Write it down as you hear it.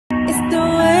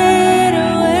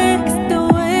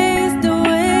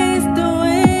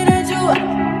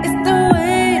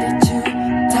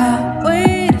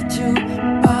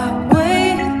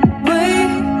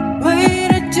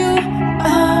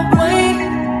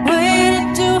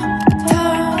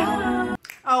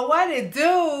What it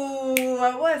do?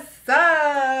 What's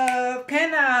up?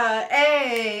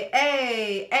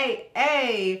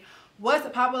 Hey. What's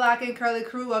poppin' lockin' Curly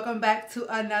Crew? Welcome back to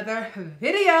another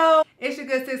video. It's your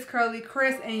good sis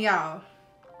CurlieCrys, and y'all,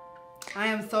 I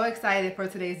am so excited for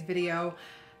today's video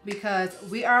because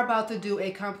we are about to do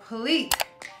a complete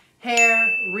hair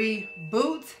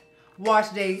reboot wash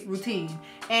day routine,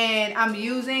 and I'm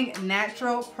using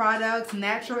natural products,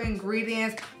 natural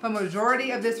ingredients for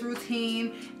majority of this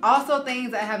routine, also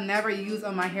things I have never used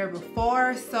on my hair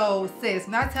before. So sis,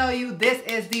 when I tell you this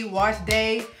is the wash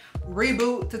day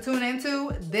reboot to tune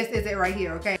into, this is it right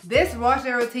here, okay? This wash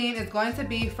day routine is going to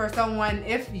be for someone,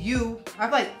 I feel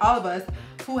like all of us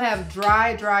who have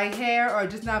dry hair or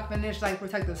just not finished like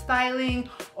protective styling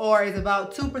or is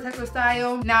about to protective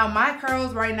style. Now my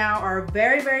curls right now are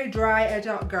very dry as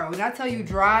y'all. Girl, when I tell you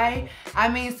dry, I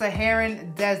mean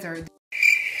Saharan desert.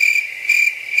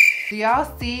 Do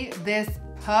y'all see this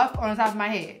puff on the top of my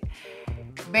head?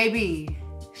 Baby,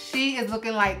 she is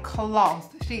looking like colossal.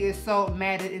 She is so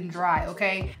matted and dry,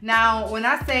 okay? Now, when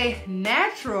I say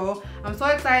natural, I'm so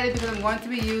excited because I'm going to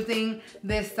be using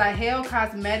this Sahel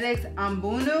Cosmetics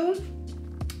Ambunu,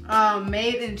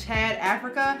 made in Chad,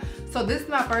 Africa. So this is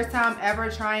my first time ever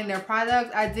trying their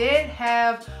products. I did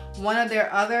have one of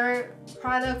their other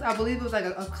products. I believe it was like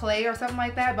a clay or something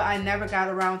like that, but I never got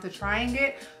around to trying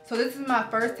it. So this is my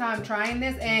first time trying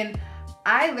this, and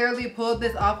I literally pulled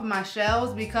this off of my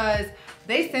shelves because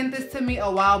they sent this to me a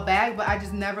while back, but I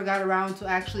just never got around to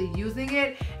actually using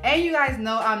it. And you guys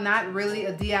know I'm not really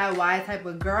a DIY type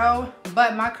of girl,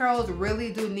 but my curls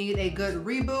really do need a good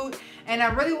reboot. And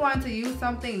I really wanted to use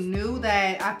something new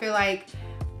that I feel like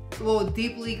will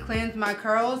deeply cleanse my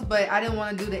curls, but I didn't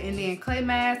want to do the Indian clay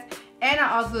mask. And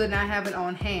I also did not have it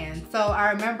on hand. So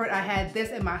I remembered I had this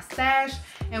in my stash.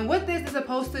 And what this is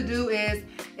supposed to do is,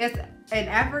 it's an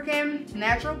African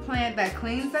natural plant that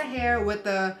cleans the hair with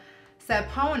the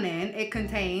saponin it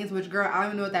contains, which girl, I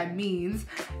don't know what that means.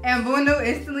 And Ambunu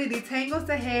instantly detangles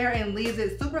the hair and leaves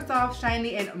it super soft,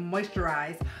 shiny, and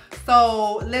moisturized.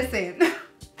 So listen,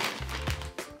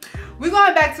 we're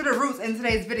going back to the roots in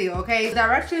today's video, okay? The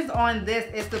directions on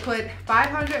this is to put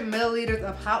 500 milliliters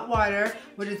of hot water,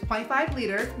 which is 0.5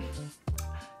 liters.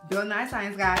 Bill Nye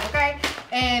Science guy, okay?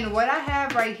 And what I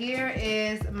have right here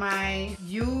is my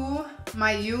Eulaloft.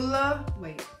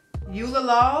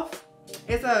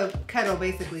 It's a kettle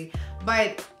basically,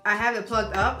 but I have it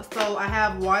plugged up, so I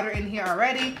have water in here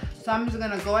already. So I'm just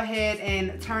gonna go ahead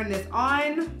and turn this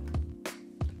on.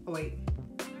 Oh wait,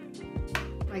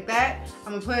 like that.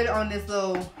 I'm gonna put it on this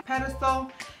little pedestal,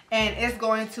 and it's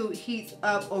going to heat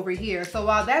up over here. So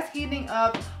while that's heating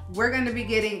up, we're gonna be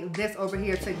getting this over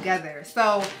here together.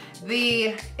 So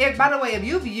by the way, if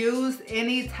you've used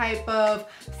any type of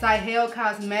Sahel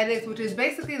Cosmetics, which is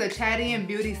basically the Chadian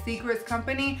Beauty Secrets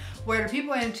company, where the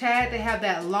people in Chad, they have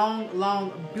that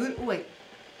long beauty, wait,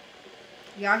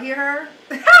 y'all hear her?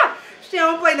 She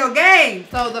don't play no game.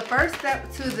 So the first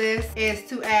step to this is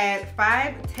to add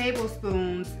 5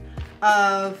 tablespoons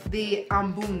of the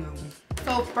Ambunu.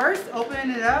 So first,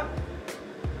 opening it up,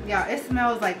 yeah, it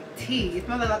smells like tea. It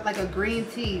smells like a green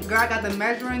tea. Girl, I got the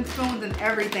measuring spoons and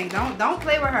everything. Don't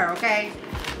play with her, okay?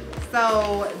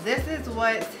 So this is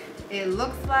what it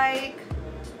looks like.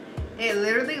 It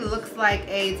literally looks like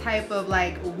a type of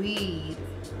like weed.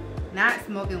 Not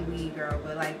smoking weed, girl,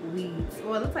 but like weeds.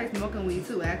 Well, it looks like smoking weed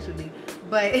too, actually.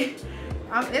 But it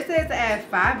says to add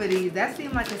 5 of these. That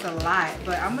seems like it's a lot,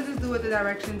 but I'm gonna just do what the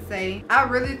directions say. I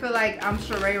really feel like I'm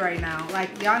Sheree right now. Like,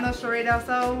 y'all know Sheree Del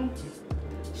Sol?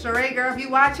 Sheree, girl, if you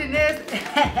watching this,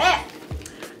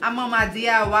 I'm on my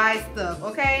DIY stuff,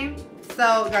 okay?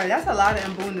 So, girl, that's a lot of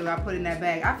Ambunu I put in that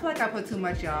bag. I feel like I put too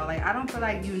much, y'all. Like, I don't feel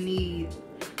like you need,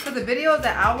 because the videos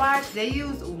that I watch, they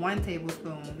use 1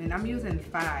 tablespoon, and I'm using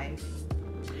 5.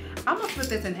 I'm gonna split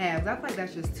this in half. I feel like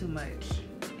that's just too much.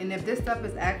 And if this stuff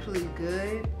is actually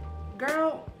good,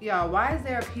 girl, y'all, why is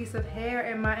there a piece of hair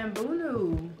in my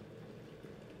Ambunu?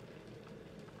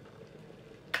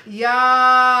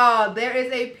 Y'all, there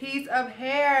is a piece of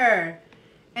hair,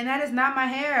 and that is not my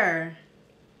hair.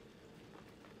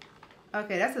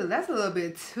 Okay, that's a little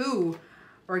bit too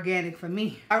organic for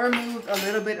me. I removed a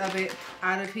little bit of it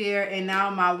out of here, and now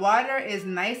my water is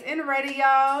nice and ready,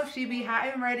 y'all. She be hot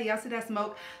and ready. Y'all see that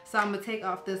smoke? So I'm gonna take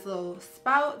off this little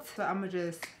spout. So I'm gonna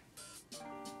just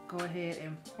go ahead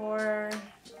and pour.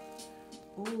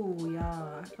 Ooh,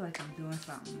 y'all, I feel like I'm doing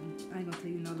something. I ain't gonna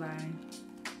tell you no lie.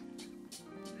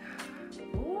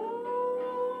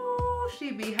 Ooh,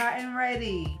 she be hot and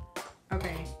ready.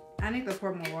 Okay, I need to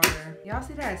pour more water. Y'all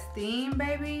see that steam,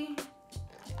 baby?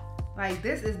 Like,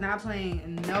 this is not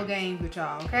playing no games with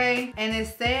y'all, okay? And it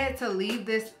said to leave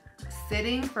this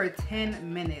sitting for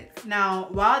 10 minutes. Now,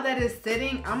 while that is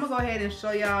sitting, I'm gonna go ahead and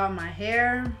show y'all my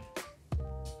hair.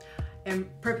 And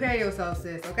prepare yourself,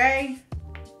 sis, okay?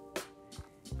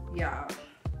 Y'all.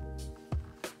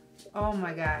 Oh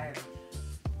my God.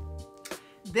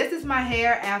 This is my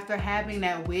hair after having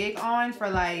that wig on for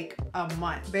like a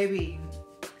month, baby.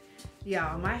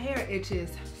 Y'all, my hair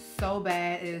itches so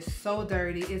bad. It is so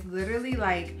dirty. It's literally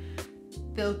like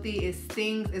filthy. It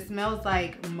stings. It smells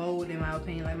like mold in my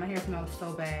opinion. Like my hair smells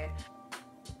so bad.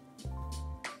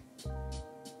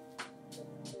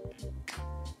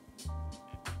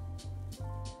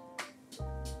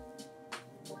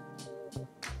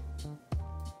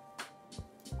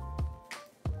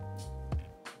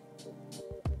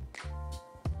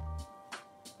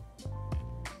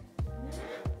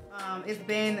 It's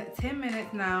been 10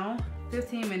 minutes now,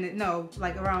 15 minutes, no,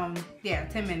 like around, yeah,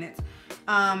 10 minutes.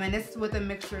 And this is what the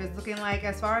mixture is looking like.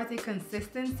 As far as the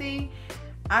consistency,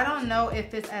 I don't know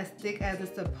if it's as thick as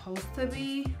it's supposed to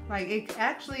be. Like it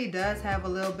actually does have a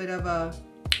little bit of a,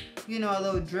 you know, a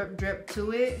little drip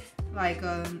to it, like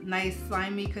a nice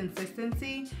slimy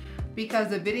consistency. Because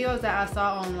the videos that I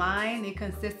saw online, the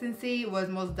consistency was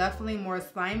most definitely more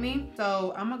slimy.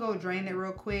 So I'm gonna go drain it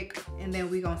real quick and then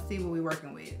we gonna see what we're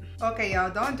working with. Okay, y'all,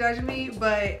 don't judge me,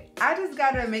 but I just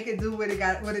gotta make it do what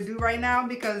it do right now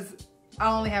because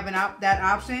I only have that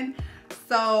option.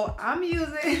 So I'm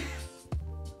using,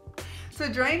 to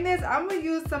drain this, I'm gonna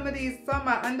use some of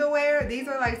my underwear. These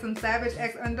are like some Savage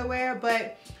X underwear,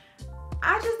 but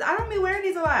I don't be wearing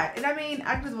these a lot. And I mean,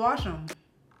 I just wash them.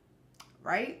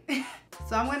 Right?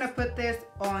 So I'm gonna put this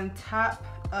on top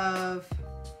of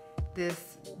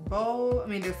this bowl,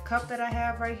 this cup that I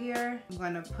have right here. I'm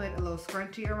gonna put a little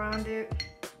scrunchie around it.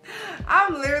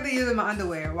 I'm literally using my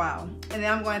underwear, wow. And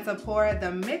then I'm going to pour the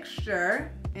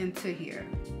mixture into here.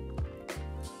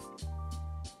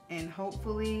 And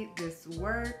hopefully this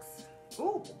works.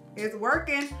 Ooh, it's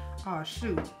working. Oh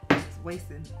shoot, it's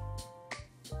wasting.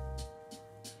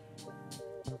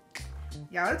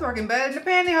 Y'all, it's working better than the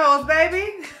pantyhose,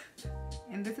 baby.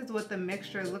 And this is what the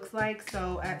mixture looks like.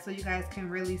 So you guys can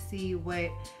really see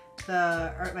what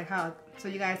so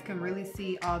you guys can really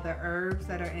see all the herbs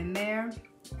that are in there.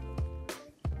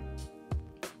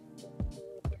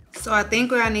 So I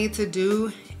think what I need to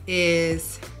do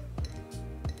is,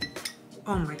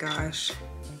 oh my gosh,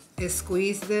 is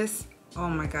squeeze this. Oh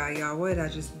my God, y'all, what did I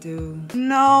just do?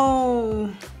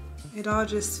 No, it all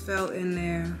just fell in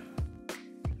there.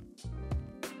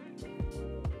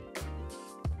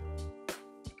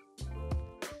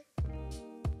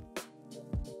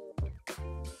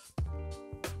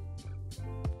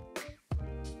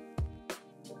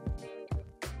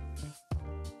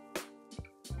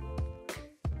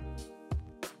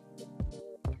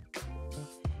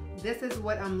 This is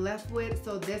what I'm left with.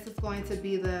 So this is going to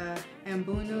be the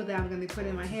mbunu that I'm going to put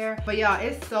in my hair. But y'all,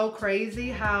 it's so crazy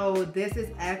how this is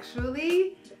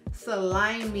actually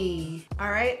slimy. All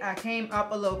right, I came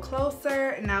up a little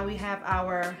closer. Now we have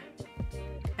our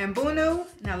mbunu.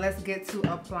 Now let's get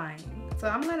to applying. So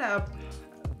I'm gonna,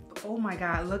 oh my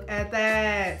God, look at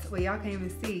that. Well, y'all can't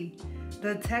even see.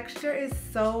 The texture is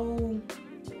so,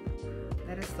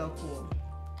 that is so cool.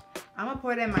 I'm gonna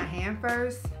put it in my hand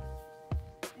first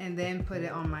and then put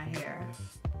it on my hair.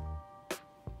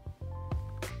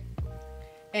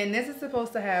 And this is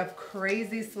supposed to have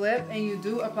crazy slip, and you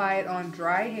do apply it on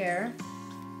dry hair.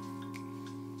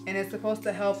 And it's supposed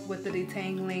to help with the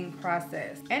detangling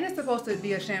process. And it's supposed to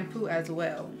be a shampoo as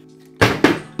well.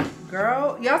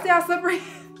 Girl, y'all see how slippery?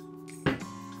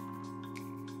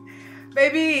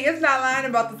 Baby, it's not lying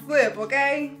about the slip,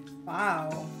 okay?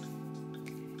 Wow.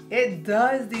 It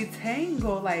does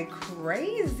detangle like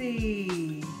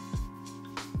crazy.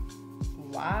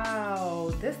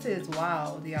 Wow, this is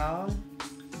wild, y'all.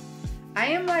 I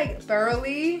am like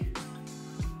thoroughly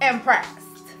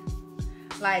impressed.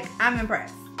 Like, I'm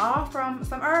impressed. All from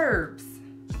some herbs.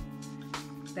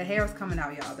 The hair is coming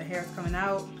out, y'all. The hair is coming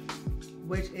out,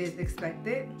 which is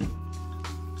expected.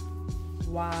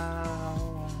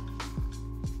 Wow.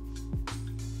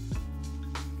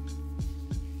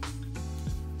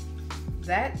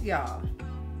 That, y'all,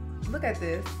 look at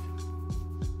this.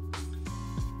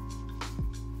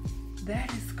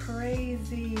 That is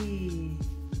crazy.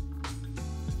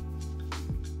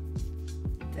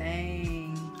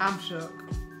 Dang, I'm shook.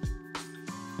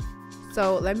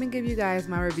 So let me give you guys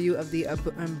my review of the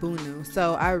mbunu.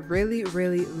 So I really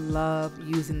love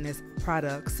using this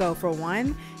product. So for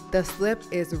one, the slip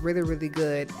is really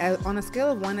good. On a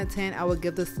scale of 1 to 10, I would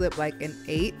give the slip like an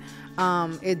 8.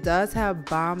 It does have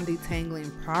bomb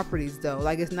detangling properties though.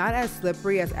 Like, it's not as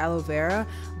slippery as aloe vera,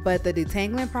 but the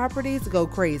detangling properties go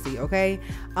crazy, okay?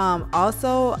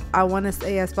 Also, I want to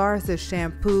say, as far as the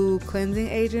shampoo cleansing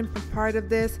agent part of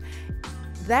this,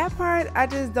 that part I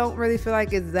just don't really feel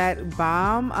like it's that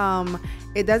bomb.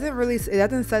 It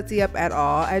doesn't sudsy up at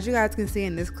all. As you guys can see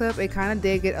in this clip, it kind of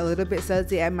did get a little bit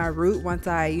sudsy at my root once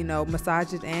I, you know,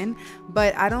 massage it in,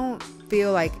 but I don't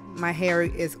feel like my hair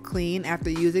is clean after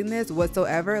using this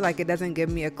whatsoever. Like, it doesn't give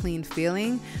me a clean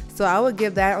feeling, so I would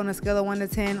give that on a scale of 1 to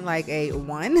 10 like a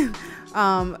 1.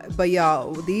 But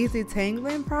y'all, these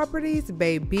detangling properties,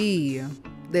 baby,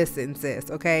 listen sis,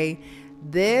 okay,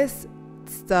 this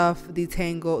stuff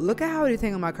detangle. Look at how it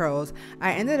detangled my curls.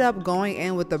 I ended up going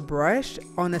in with the brush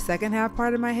on the second half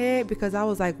part of my head because I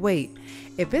was like, wait,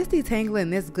 if it's detangling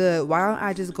this good, why don't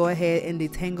I just go ahead and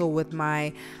detangle with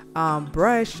my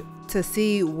brush to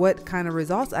see what kind of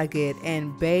results I get?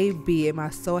 And baby, am I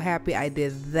so happy I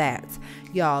did that.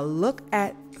 Y'all, look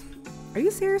at, are you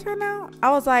serious right now? I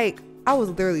was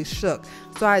literally shook.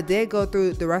 So I did go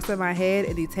through the rest of my head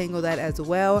and detangle that as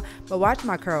well. But watch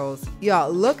my curls. Y'all,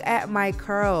 look at my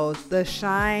curls. The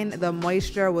shine, the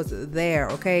moisture was there,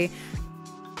 okay?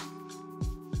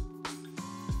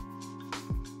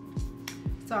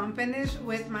 So I'm finished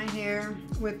with my hair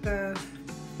with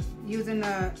using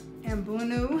the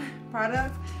Mbunu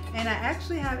product, and I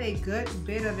actually have a good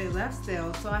bit of it left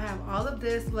still. So I have all of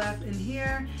this left in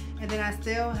here, and then I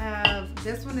still have,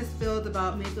 this one is filled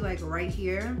about maybe like right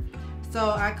here.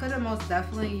 So I could have most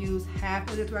definitely used half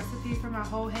of this recipe for my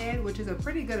whole head, which is a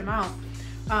pretty good amount.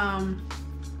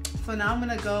 So now I'm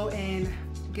gonna go and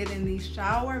get in the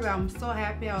shower, but I'm so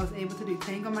happy I was able to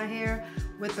detangle my hair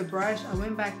with the brush. I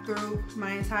went back through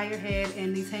my entire head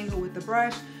and detangled with the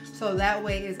brush, so that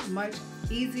way it's much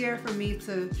easier for me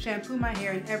to shampoo my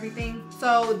hair and everything.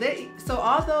 So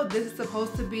although this is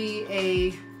supposed to be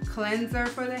a cleanser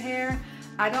for the hair,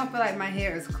 I don't feel like my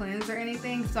hair is cleansed or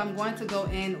anything, so I'm going to go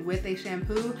in with a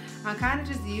shampoo. I kind of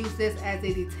just use this as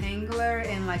a detangler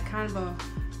and like kind of a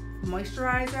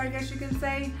moisturizer, I guess you can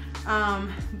say.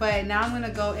 But now I'm going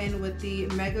to go in with the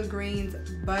Mega Greens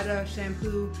Butter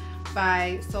Shampoo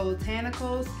by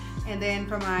Soultanicals, and then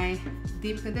for my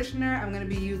deep conditioner, I'm going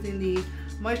to be using the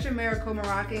Moisture Miracle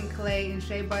Moroccan Clay and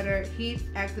Shea Butter Heat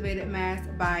Activated Mask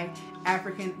by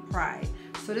African Pride.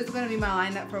 So this is going to be my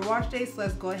lineup for wash day, so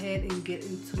let's go ahead and get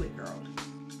into it, girl.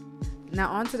 Now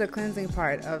on to the cleansing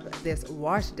part of this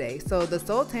wash day. So the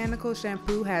Soultanicals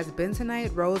shampoo has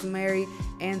bentonite, rosemary,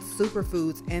 and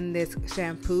superfoods in this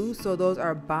shampoo. So those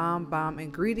are bomb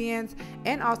ingredients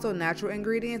and also natural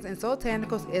ingredients. And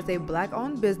Soultanicals is a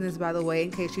Black-owned business, by the way,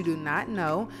 in case you do not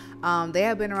know. They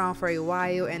have been around for a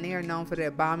while and they are known for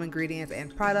their bomb ingredients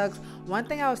and products. One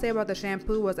thing I would say about the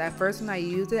shampoo was, at first when I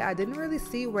used it, I didn't really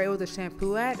see where it was a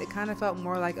shampoo at. It kind of felt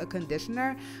more like a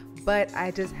conditioner, but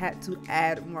I just had to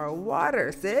add more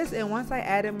water, sis. And once I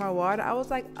added more water, I was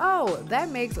like, oh, that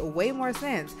makes way more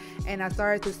sense. And I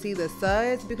started to see the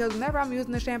suds, because whenever I'm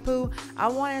using the shampoo, I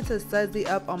wanted to sudsy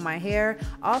up on my hair.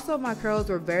 Also, my curls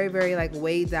were very like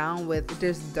weighed down with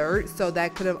just dirt, so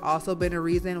that could have also been a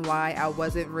reason why I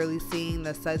wasn't really seeing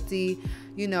the sudsy,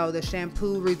 you know, the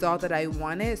shampoo result that I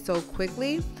wanted so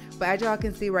quickly. But as y'all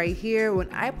can see right here, when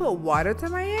I put water to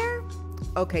my hair,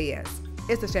 okay, yes,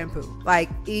 it's a shampoo. Like,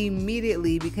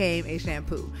 immediately became a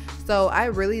shampoo. So I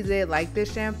really did like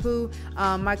this shampoo.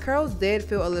 My curls did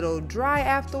feel a little dry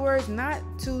afterwards, not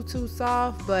too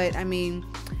soft, but I mean,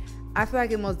 I feel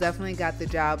like it most definitely got the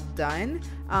job done.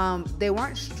 They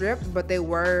weren't stripped, but they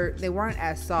weren't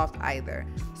as soft either.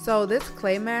 So this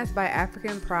clay mask by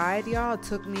African Pride, y'all,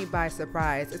 took me by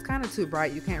surprise. It's kind of too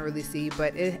bright, you can't really see,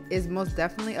 but it is most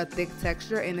definitely a thick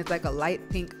texture, and it's like a light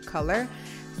pink color.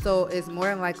 So it's more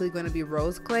than likely going to be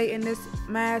rose clay in this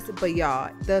mask. But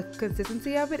y'all, the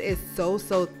consistency of it is so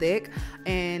thick,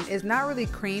 and it's not really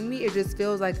creamy. It just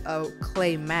feels like a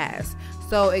clay mask.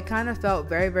 So it kind of felt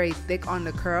very thick on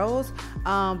the curls.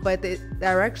 But the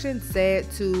directions said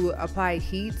to apply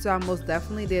heat, so I most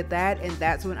definitely did that, and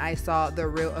that's when I saw the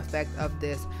real effect of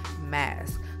this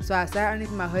mask. So I sat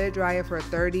underneath my hooded dryer for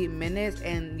 30 minutes,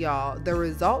 and y'all, the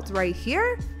results right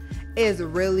here is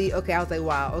really okay. I was like,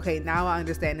 wow, okay, now I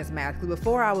understand this mask.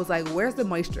 Before I was like, where's the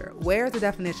moisture? Where's the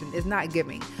definition? It's not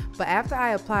giving. But after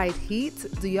I applied heat,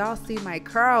 do y'all see my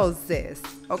curls, sis?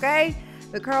 Okay,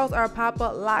 the curls are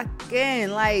pop-up lock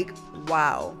in. Like,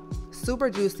 wow, super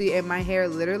juicy, and my hair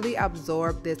literally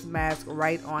absorbed this mask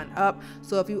right on up.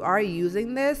 So if you are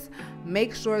using this,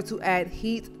 make sure to add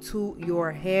heat to your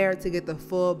hair to get the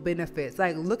full benefits.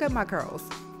 Like, look at my curls.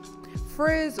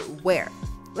 Frizz where?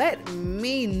 Let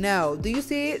me know. Do you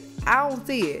see it? I don't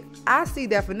see it. I see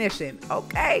definition,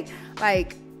 okay?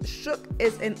 Like, shook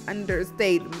is an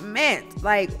understatement.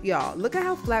 Like, y'all, look at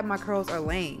how flat my curls are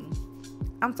laying.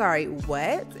 I'm sorry,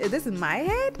 what? Is this my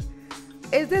head?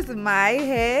 Is this my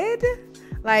head?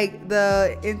 Like,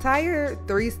 the entire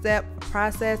 3-step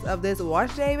process of this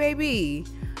wash day, baby,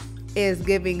 is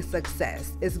giving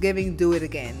success. It's giving do it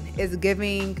again. It's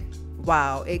giving,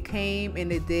 wow, it came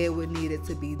and it did what needed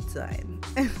to be done.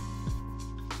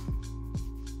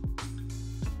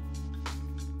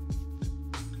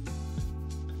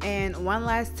 And one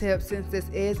last tip, since this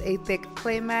is a thick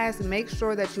clay mask, make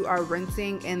sure that you are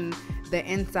rinsing in the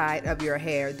inside of your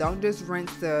hair. Don't just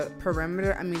rinse the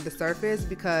perimeter, the surface,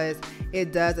 because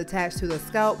it does attach to the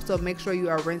scalp. So make sure you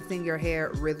are rinsing your hair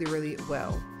really, really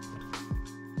well.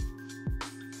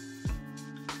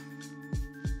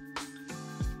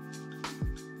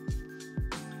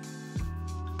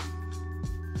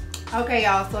 Okay,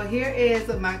 y'all, so here is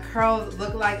what my curls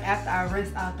look like after I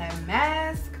rinse out that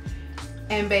mask.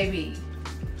 And baby,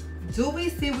 do we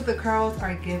see what the curls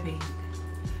are giving?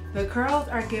 The curls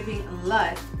are giving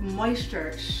lust,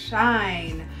 moisture,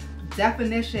 shine,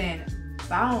 definition,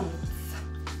 bounce.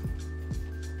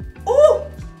 Ooh,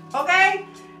 okay.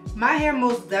 My hair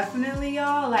most definitely,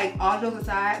 y'all, like all jokes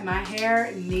aside, my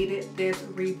hair needed this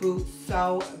reboot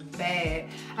so bad.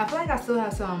 I feel like I still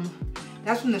have some,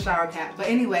 that's from the shower cap. But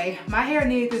anyway, my hair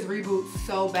needed this reboot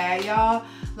so bad, y'all.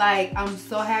 Like, I'm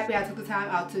so happy I took the time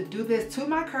out to do this to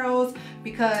my curls,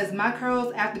 because my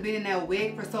curls, after being in that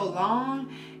wig for so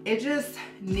long, it just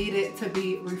needed to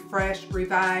be refreshed,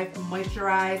 revived,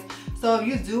 moisturized. So if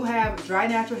you do have dry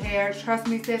natural hair, trust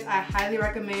me sis, I highly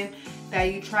recommend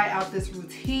that you try out this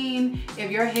routine. If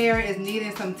your hair is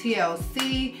needing some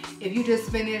TLC, if you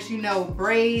just finished, you know,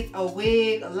 braids, a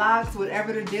wig, locks,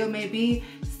 whatever the deal may be,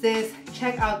 sis,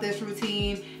 check out this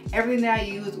routine. Everything that I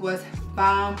used was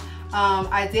bomb.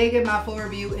 I did get my full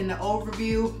review in the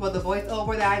overview, well, the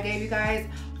voiceover that I gave you guys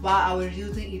while I was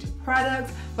using each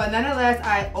product. But nonetheless,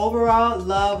 I overall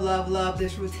love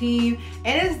this routine.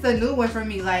 And it's the new one for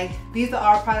me. Like, these are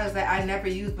all products that I never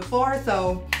used before.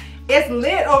 So it's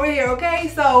lit over here,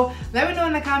 okay? So let me know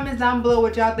in the comments down below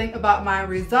what y'all think about my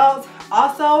results.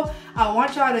 Also, I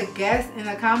want y'all to guess in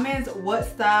the comments what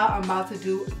style I'm about to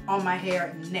do on my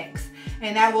hair next.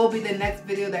 And that will be the next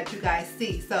video that you guys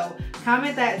see. So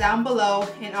comment that down below,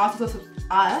 and also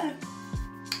I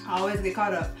always get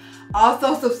caught up.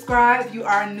 Also subscribe if you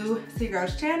are new to your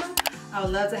girl's channel. I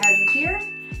would love to have you here.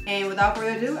 And without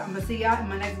further ado, I'm gonna see y'all in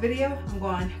my next video. I'm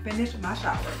going to finish my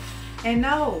shower. And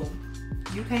no,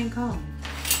 you can't come.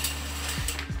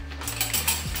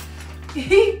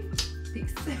 Peace.